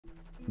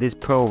This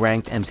pro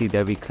ranked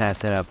MCW class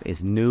setup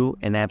is new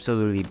and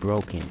absolutely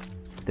broken.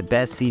 The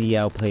best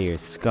CDL players,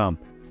 Scump,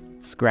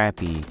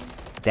 Scrappy,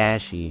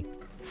 Dashy,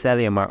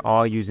 Celium are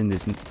all using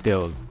this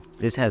build.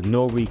 This has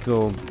no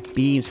recoil,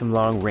 beams from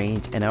long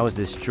range, and I was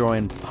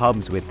destroying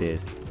pubs with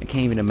this. I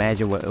can't even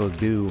imagine what it will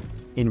do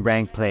in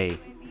ranked play.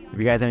 If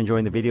you guys are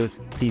enjoying the videos,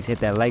 please hit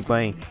that like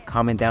button,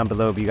 comment down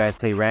below if you guys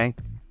play ranked,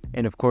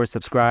 and of course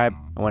subscribe.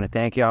 I want to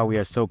thank y'all. We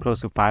are so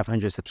close to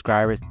 500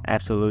 subscribers.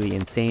 Absolutely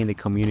insane the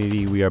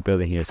community we are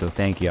building here, so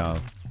thank y'all.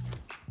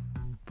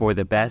 For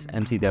the best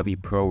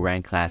MCW pro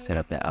rank class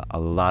setup that a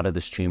lot of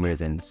the streamers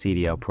and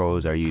CDL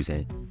pros are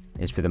using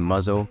is for the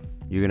muzzle.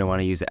 You're going to want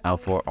to use the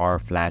L4R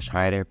flash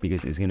hider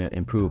because it's going to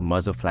improve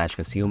muzzle flash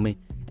concealment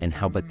and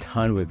help a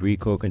ton with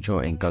recoil control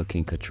and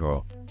gunking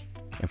control.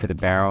 And for the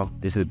barrel,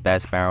 this is the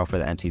best barrel for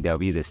the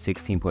MCW, the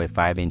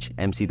 16.5 inch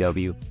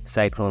MCW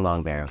Cyclone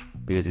long barrel,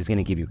 because it's going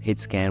to give you hit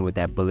scan with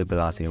that bullet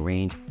velocity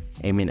range,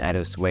 aiming at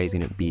a sway is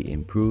going to be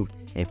improved,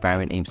 and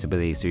firing aim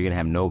stability, so you're going to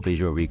have no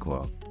visual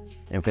recoil.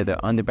 And for the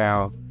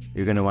underbarrel,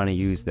 you're going to want to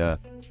use the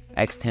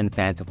X10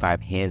 Phantom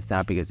 5 hand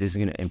stop because this is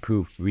going to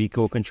improve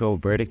recoil control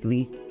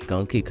vertically,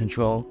 gun kick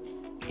control,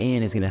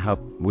 and it's going to help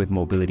with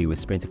mobility with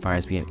sprint to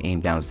fire speed and aim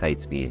down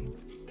sight speed.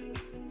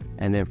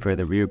 And then for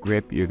the rear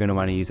grip, you're going to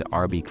want to use the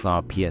RB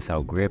Claw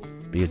PSL grip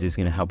because it's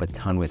going to help a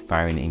ton with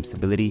firing aim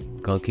stability,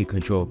 gun kick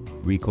control,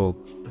 recoil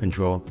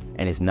control,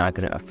 and it's not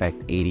going to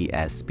affect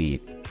ADS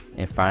speed.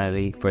 And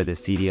finally, for the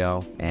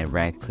CDL and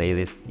ranked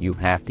playlist, you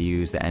have to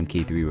use the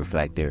MK3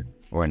 reflector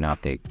or an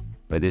optic.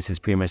 But this is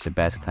pretty much the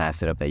best class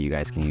setup that you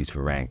guys can use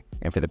for rank.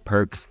 And for the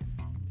perks,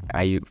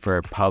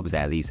 for pubs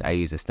at least, I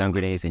use the stun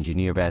grenades,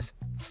 engineer vest,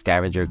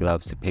 scavenger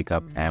gloves to pick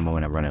up ammo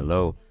when I'm running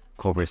low,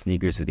 covert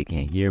sneakers so they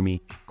can't hear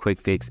me,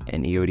 quick fix,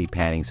 and EOD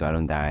padding so I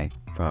don't die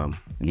from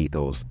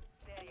lethals.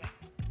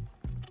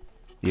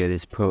 Yeah,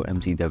 this pro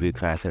MCW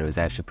class setup is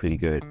actually pretty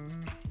good.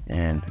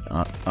 And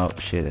oh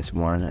shit, that's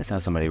one. I saw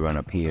somebody run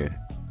up here.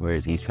 Where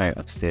is he? He's probably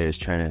upstairs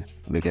trying to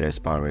look at our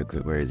spawn real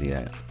quick. Where is he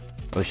at?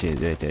 Oh shit,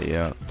 he's right there,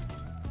 yo.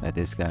 At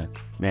this guy.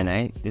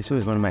 Man, this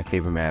was one of my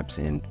favorite maps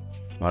in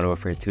Modern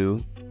Warfare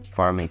 2,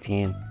 Farm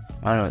 18.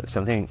 I don't know,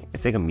 something,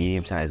 it's like a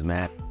medium-sized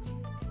map.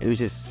 It was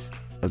just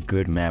a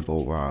good map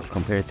overall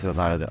compared to a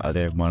lot of the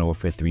other Modern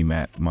Warfare 3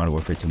 map, Modern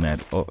Warfare 2 map.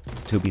 Oh,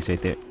 2-piece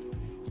right there.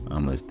 I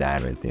almost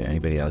died right there.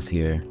 Anybody else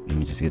here? Let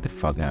me just get the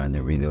fuck out and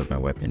then reload my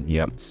weapon.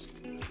 Yep.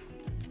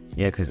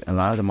 Yeah, because a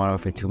lot of the Modern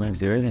Warfare 2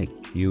 maps, they're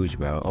like huge,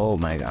 bro. Oh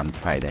my god, I'm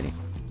probably dead.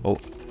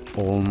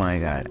 Oh my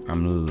god,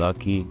 I'm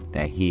lucky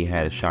that he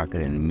had a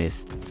shotgun and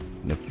missed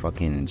the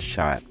fucking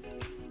shot.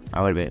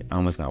 I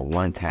almost got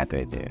one tap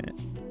right there.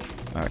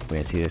 Alright,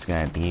 wait, see this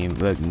guy beam?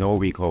 Look, no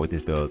recoil with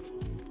this build.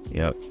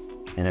 Yep.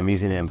 And I'm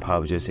using it in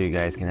pubs just so you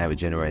guys can have a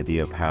general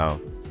idea of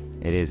how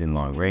it is in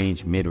long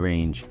range, mid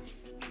range.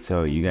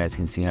 So you guys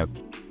can see how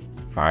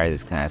fire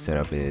this class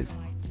setup is.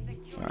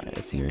 Alright,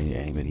 let's see right here.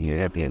 Anybody here? I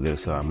gotta play a little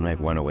so I'm like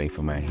one away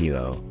from my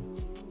helo.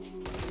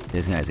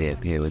 This guy's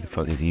AFK, what the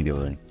fuck is he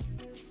doing?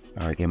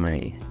 Alright, get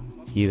my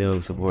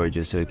helo support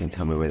just so you can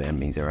tell me where the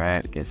enemies are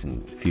at. Get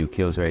some few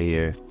kills right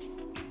here.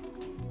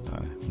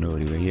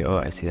 Nobody right here. Oh,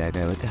 I see that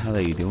guy. What the hell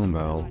are you doing,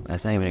 bro?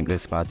 That's not even a good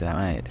spot to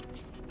hide.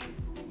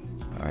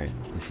 Alright,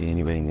 let's see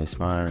anybody in this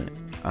spawn.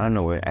 I don't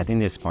know where. I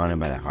think they're spawning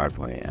by the hard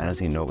point. I don't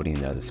see nobody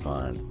in the other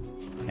spawn.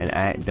 And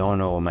I don't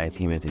know what my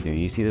teammates are doing.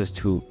 You see those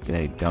two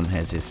like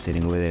dumbheads just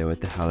sitting over there? What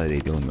the hell are they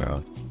doing,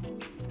 bro?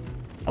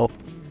 Oh,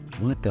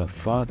 what the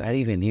fuck? I didn't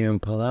even hear him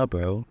pull out,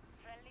 bro.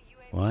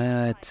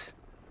 What?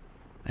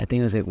 I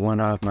think it was like one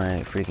off my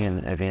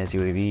freaking advanced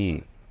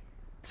UAV.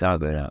 It's all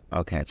good.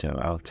 I'll catch up.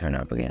 I'll turn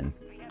up again.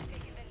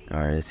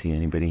 Alright, let's see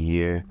anybody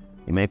here.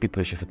 He might be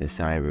pushing for the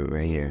side route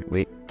right here.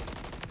 Wait.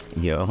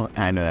 Yo,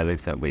 I know that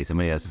looks up. Wait,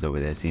 somebody else is over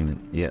there. See me?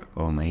 Yep.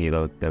 Oh, my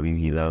helo. W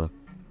helo.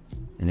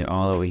 And they're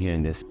all over here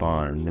in this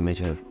spawn. Let me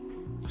just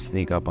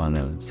sneak up on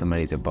them.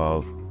 Somebody's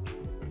above.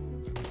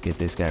 Get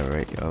this guy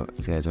right. Oh,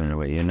 this guy's running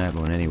away. You're not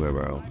going anywhere,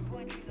 bro.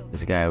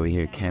 This guy over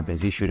here camping.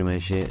 Is he shooting my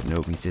shit?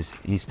 Nope,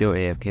 he's still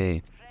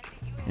AFK.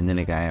 And then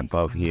a guy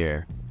above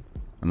here.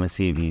 I'm gonna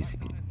see if he's,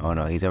 oh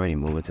no, he's already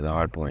moving to the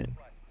hard point.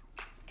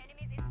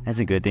 That's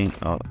a good thing.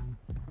 Oh,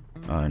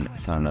 I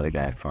saw another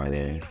guy far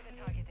there.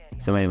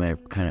 Somebody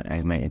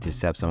might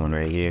intercept someone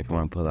right here if you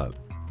want to pull up.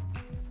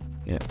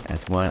 Yeah,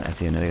 that's one. I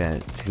see another guy,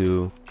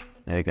 two.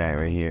 Another guy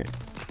right here.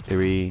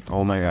 Three.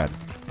 Oh my god.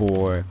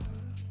 Four.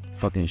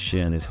 Fucking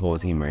shit on this whole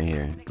team right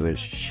here. Good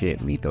shit,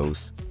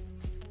 Mythos.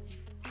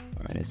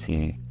 Alright, let's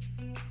see.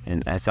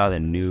 And I saw the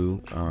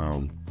new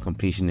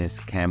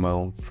completionist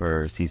camo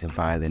for season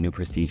 5, the new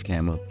prestige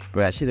camo.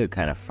 Bro, that shit look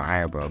kind of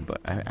fire, bro.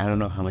 But I don't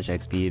know how much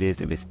XP it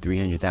is. If it's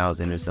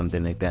 300,000 or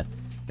something like that,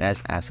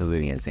 that's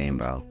absolutely insane,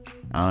 bro.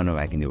 I don't know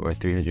if I can do it. Or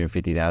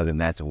 350,000.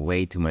 That's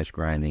way too much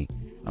grinding.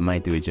 I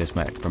might do it just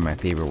for my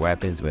favorite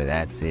weapons, but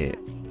that's it.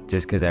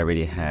 Just because I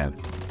already have,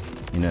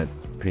 you know,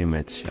 pretty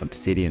much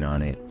obsidian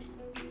on it.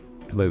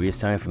 But if you're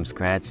starting from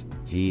scratch,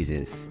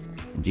 Jesus,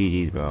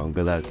 GG's, bro.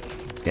 Good luck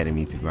getting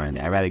me to grind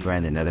it. I'd rather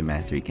grind another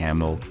mastery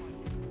camo,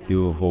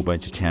 do a whole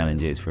bunch of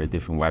challenges for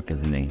different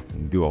weapons and then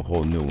do a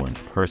whole new one.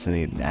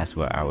 Personally, that's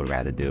what I would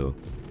rather do.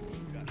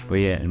 But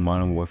yeah, in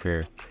Modern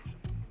Warfare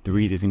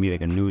 3, there's gonna be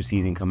like a new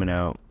season coming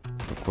out.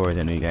 Of course,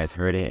 I know you guys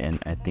heard it, and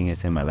I think I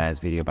said in my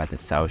last video about the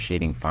south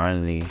shading.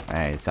 Finally,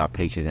 I saw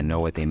pictures and know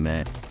what they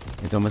meant.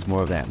 It's almost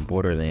more of that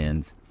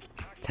Borderlands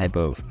type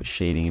of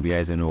shading. If you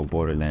guys don't know what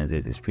Borderlands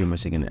is, it's pretty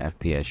much like an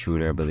FPS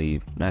shooter, I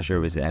believe. Not sure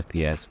if it's an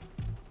FPS,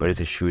 but it's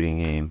a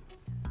shooting game.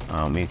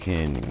 You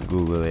can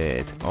Google it.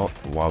 It's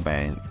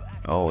wallbang.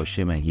 Oh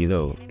shit, my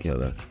helo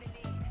killer.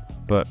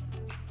 But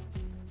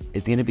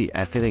it's gonna be,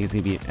 I feel like it's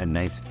gonna be a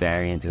nice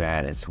variant to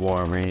add. A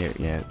swarm right here,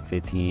 yeah,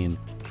 15.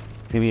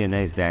 It's gonna be a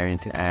nice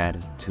variant to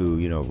add to,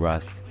 you know,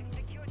 Rust,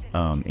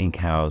 Ink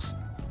House,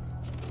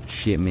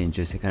 Shipment,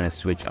 just to kind of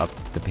switch up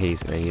the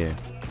pace right here.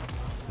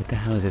 What the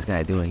hell is this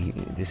guy doing?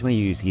 This is when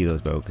you use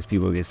helos, bro, because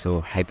people get so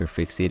hyper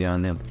fixated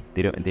on them.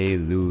 They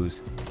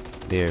lose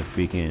their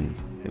freaking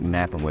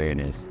map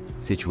awareness,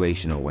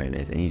 situational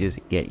awareness, and you just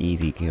get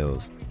easy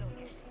kills.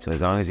 So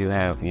as long as you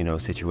have, you know,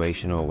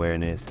 situational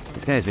awareness.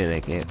 This guy's been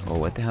like, oh,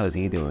 what the hell is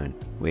he doing?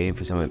 Waiting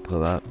for someone to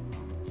pull up?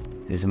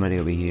 There's somebody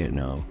over here?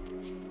 No.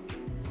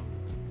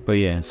 But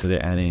yeah, so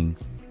they're adding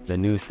the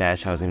new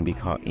stash house, gonna be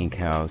called Ink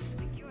House.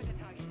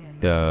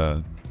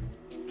 The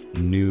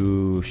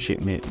new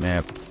shipment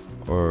map,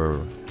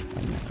 or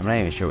I'm not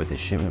even sure what the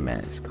shipment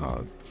map is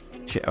called.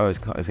 It's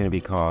gonna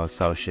be called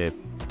South Ship.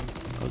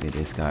 Look at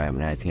this guy.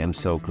 I'm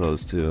so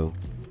close to.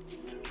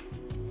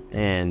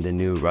 And the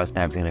new Rust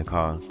map is gonna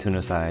call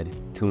Tunoside,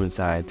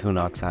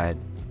 Tunoxide,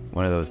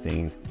 one of those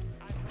things.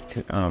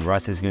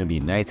 Rust is gonna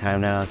be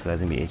nighttime now, so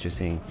that's gonna be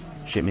interesting.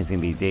 Shipment's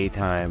gonna be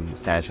daytime.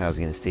 Stash house is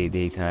gonna stay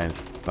daytime.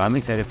 But I'm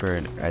excited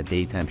for a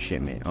daytime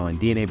shipment. Oh, and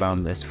DNA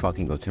bomb, let's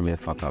fucking go. Turn me the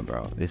fuck up,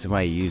 bro. This is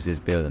why you use this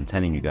build. I'm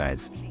telling you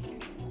guys.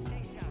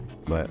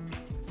 But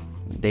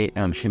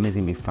shipment's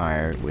gonna be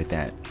fired with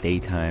that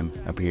daytime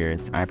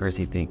appearance. I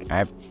personally think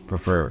I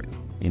prefer,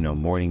 you know,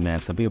 morning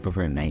maps. Some people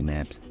prefer night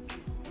maps.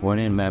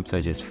 Morning maps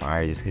are just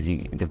fire, just because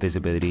the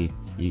visibility,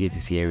 you get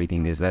to see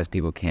everything. There's less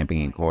people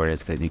camping in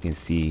quarters because you can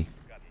see,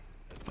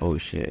 oh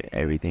shit,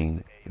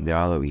 everything. They're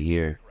all over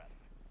here.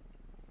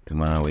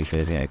 Come on, wait for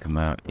this guy to come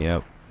out.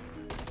 Yep.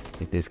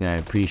 Get this guy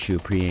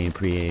pre-shoot, pre-aim,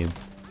 pre-aim.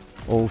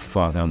 Oh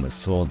fuck, I'm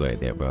sold right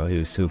there, bro. He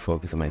was so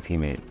focused on my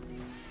teammate.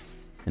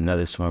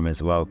 Another swarm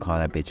as well. Call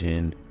that bitch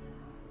in.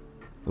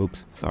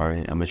 Oops, sorry.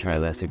 I'm gonna try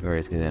less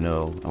first because I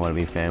know I want to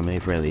be family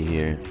friendly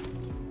here.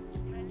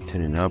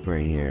 Turning up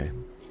right here.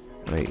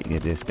 Wait,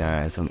 get this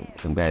guy. Some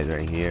guys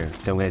right here.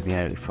 Some guys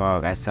behind the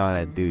fog. I saw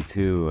that dude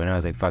too, and I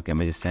was like, fuck it, I'm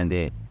gonna just send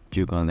it.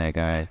 Juke on that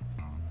guy.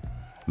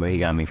 But he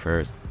got me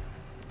first.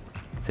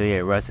 So yeah,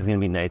 Rust is gonna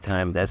be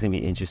nighttime. That's gonna be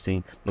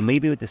interesting. But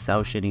maybe with the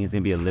south shading, it's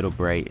gonna be a little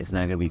bright. It's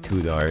not gonna be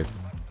too dark.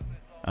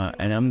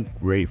 And I'm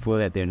grateful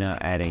that they're not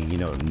adding, you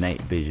know,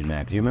 night vision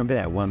maps. You remember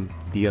that one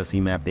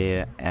DLC map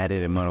they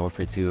added in Modern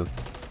Warfare 2,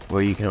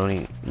 where you can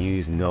only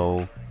use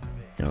no.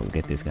 Oh,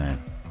 get this guy.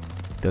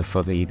 The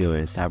fuck are you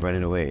doing? Stop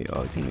running away.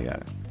 Oh, team, you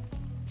got it.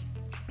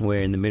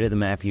 Where in the middle of the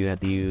map you have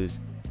to use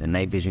the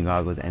night vision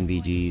goggles,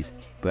 NVGs,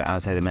 but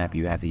outside the map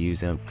you have to use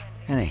them.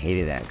 Kind of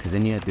hated that, because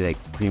then you have to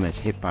like pretty much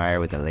hit fire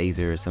with a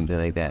laser or something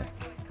like that.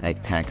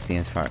 Like tac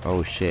stance fire.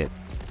 Oh shit.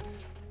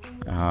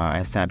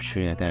 I stopped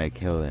shooting. I thought I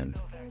killed him.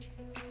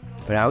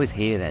 But I always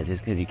hated that,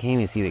 just because you can't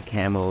even see the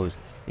camos.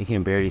 You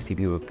can barely see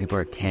people. People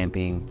are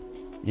camping.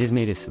 It just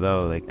made it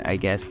slow. Like, I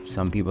guess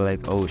some people are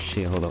like, oh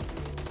shit, hold up.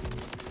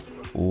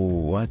 Ooh,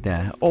 what the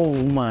hell? Oh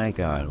my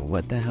god,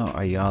 what the hell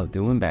are y'all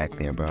doing back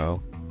there,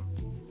 bro?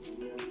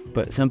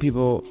 But some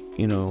people,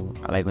 you know,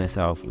 like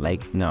myself,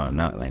 no,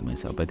 not like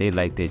myself, but they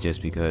liked it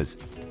just because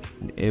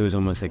it was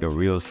almost like a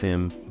real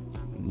sim,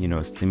 you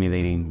know,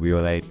 simulating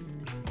real life,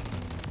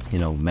 you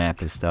know, map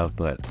and stuff.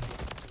 But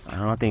I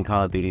don't think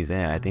Call of Duty's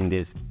that. I think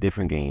there's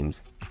different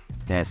games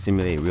that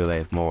simulate real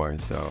life more.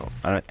 So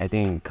I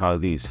think Call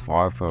of Duty is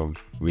far from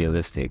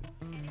realistic,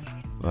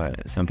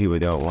 but some people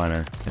don't want to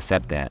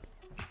accept that.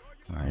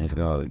 Alright, let's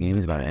go. The game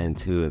is about to end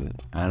too.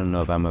 I don't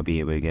know if I'm gonna be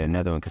able to get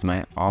another one,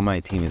 because all my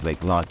team is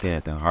like locked in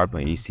at the hard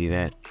point. You see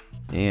that?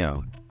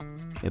 Damn.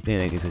 They're playing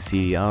like it's a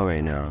CDL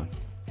right now.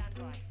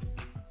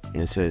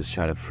 And so just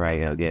try to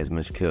frag out, get as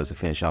much kills to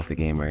finish off the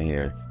game right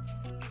here.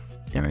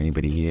 There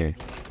anybody here?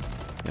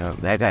 Yo,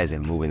 that guy's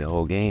been moving the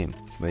whole game,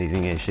 but he's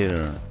been getting shit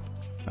on.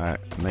 Alright,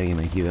 I might get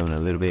my heal in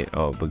a little bit.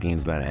 Oh, but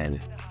game's about to end.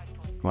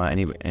 Come on,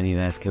 any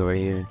last kill right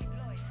here?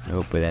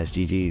 Nope, but that's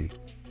GG's.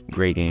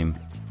 Great game.